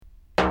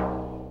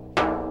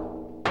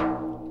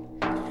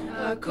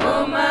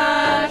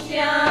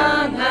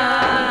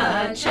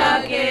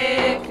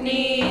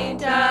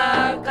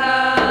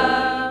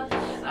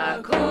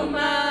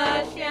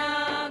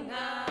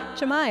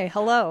Shemai,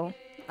 hello.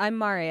 I'm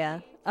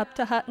Maria,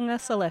 Uptahatna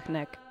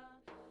Selechnik.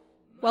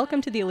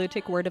 Welcome to the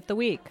Alutiiq Word of the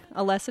Week,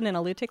 a lesson in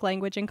Alutiiq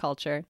language and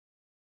culture.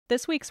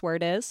 This week's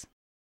word is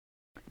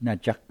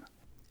Najak.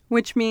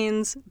 which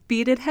means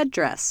beaded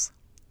headdress.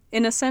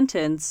 In a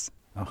sentence,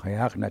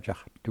 Najak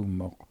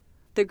tumok.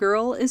 the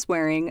girl is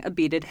wearing a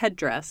beaded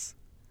headdress.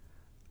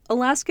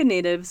 Alaska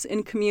natives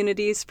in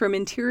communities from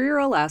interior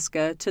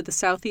Alaska to the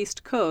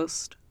southeast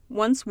coast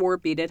once wore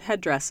beaded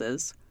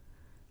headdresses.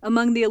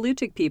 Among the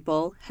Alutiiq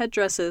people,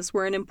 headdresses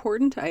were an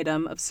important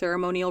item of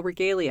ceremonial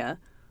regalia,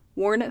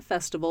 worn at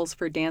festivals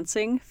for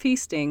dancing,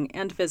 feasting,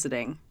 and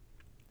visiting.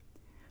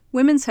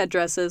 Women's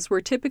headdresses were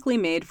typically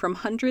made from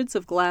hundreds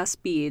of glass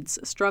beads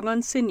strung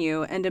on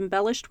sinew and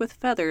embellished with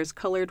feathers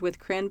colored with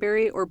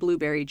cranberry or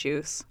blueberry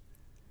juice.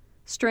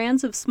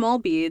 Strands of small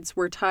beads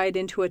were tied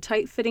into a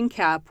tight-fitting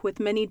cap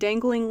with many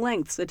dangling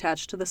lengths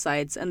attached to the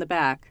sides and the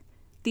back.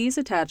 These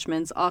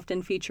attachments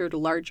often featured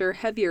larger,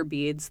 heavier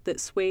beads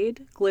that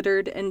swayed,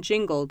 glittered, and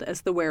jingled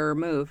as the wearer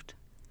moved.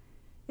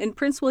 In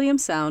Prince William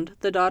Sound,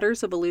 the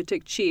daughters of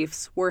Alutiiq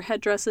chiefs wore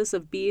headdresses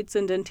of beads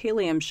and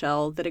dentalium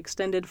shell that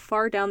extended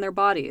far down their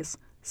bodies,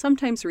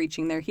 sometimes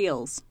reaching their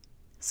heels.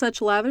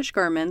 Such lavish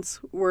garments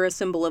were a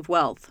symbol of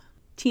wealth.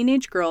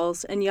 Teenage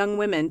girls and young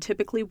women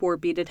typically wore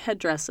beaded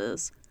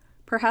headdresses,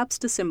 perhaps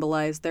to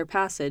symbolize their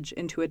passage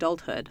into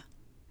adulthood.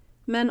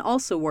 Men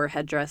also wore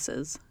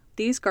headdresses.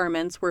 These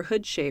garments were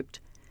hood-shaped,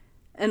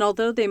 and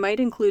although they might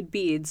include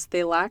beads,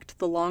 they lacked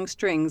the long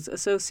strings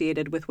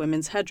associated with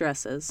women's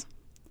headdresses.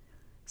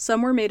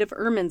 Some were made of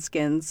ermine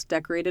skins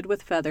decorated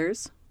with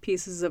feathers,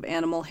 pieces of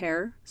animal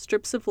hair,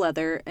 strips of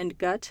leather, and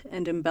gut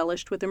and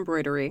embellished with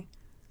embroidery.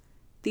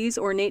 These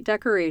ornate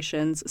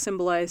decorations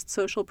symbolized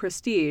social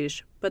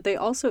prestige, but they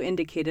also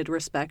indicated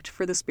respect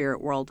for the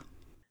spirit world.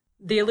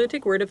 The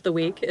Alutiiq Word of the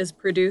Week is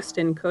produced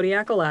in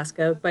Kodiak,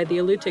 Alaska by the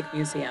Alutiiq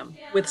Museum,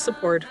 with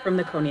support from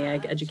the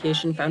Koniag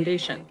Education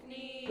Foundation.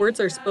 Words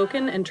are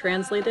spoken and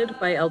translated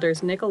by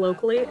elders Nick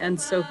Alokli and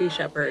Sophie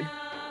Shepard.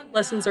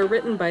 Lessons are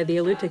written by the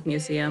Alutiiq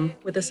Museum,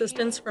 with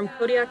assistance from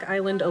Kodiak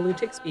Island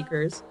Alutiiq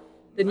speakers,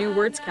 the New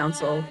Words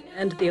Council,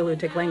 and the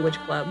Alutiiq Language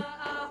Club.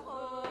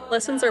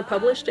 Lessons are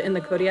published in the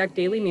Kodiak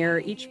Daily Mirror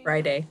each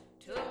Friday.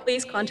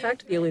 Please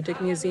contact the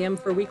Alutiiq Museum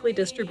for weekly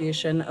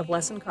distribution of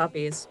lesson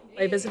copies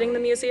by visiting the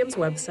museum's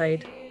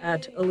website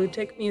at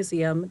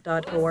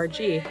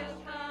alutiiqmuseum.org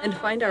and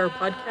find our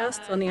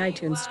podcasts on the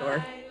iTunes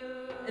Store.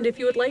 And if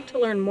you would like to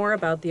learn more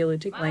about the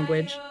Alutiiq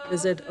language,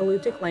 visit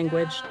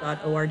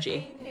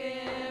alutiiqlanguage.org.